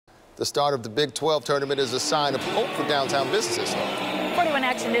The start of the Big 12 tournament is a sign of hope for downtown businesses. 41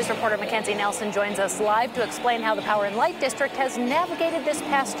 Action News reporter Mackenzie Nelson joins us live to explain how the Power and Light District has navigated this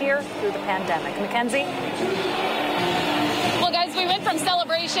past year through the pandemic. Mackenzie? Well, guys, we went from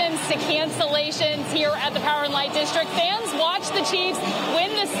celebrations to cancellations here at the Power and Light District. Fans watched the Chiefs win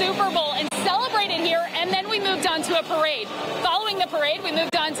the Super Bowl and celebrated here, and then we moved on to a parade. Following the parade, we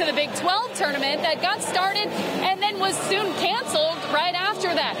moved on to the Big 12 tournament that got started and then was soon canceled right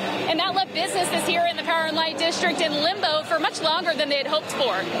after that. And that left businesses here in the Power and Light District in limbo for much longer than they had hoped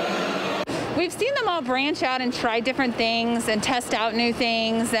for. We've seen them all branch out and try different things and test out new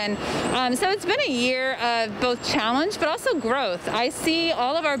things. And so it's been a year of both challenge but also growth. I see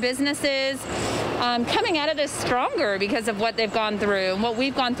all of our businesses coming out of this stronger because of what they've gone through and what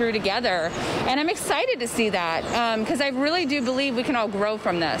we've gone through together. And I'm excited to see that because I really do believe we can all grow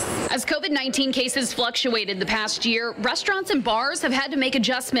from this. As COVID-19 cases fluctuated the past year, restaurants and bars have had to make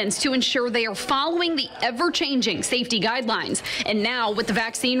adjustments to ensure they are following the ever-changing safety guidelines. And now with the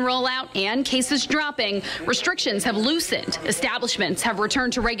vaccine rollout and cases dropping, restrictions have loosened. Establishments have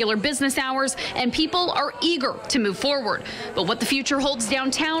returned to regular business hours and people are eager to move forward. But what the future holds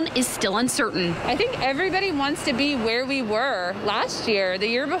downtown is still uncertain. I think everybody wants to be where we were last year, the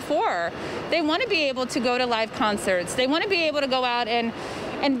year before. They want to be able to go to live concerts. They want to be able to go out and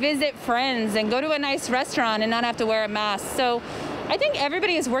visit friends and go to a nice restaurant and not have to wear a mask. So I think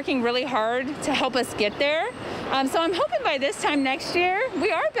everybody is working really hard to help us get there. So I'm hoping by this time next year,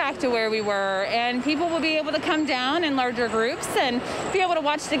 we are back to where we were and people will be able to come down in larger groups and be able to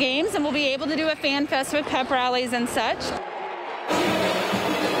watch the games, and we'll be able to do a fan fest with pep rallies and such.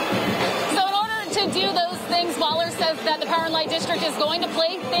 To do those things, Waller says that the Power and Light District is going to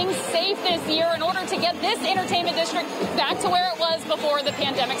play things safe this year in order to get this entertainment district back to where it was before the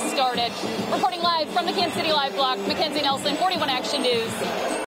pandemic started. Reporting live from the Kansas City Live Block, Mackenzie Nelson, 41 Action News.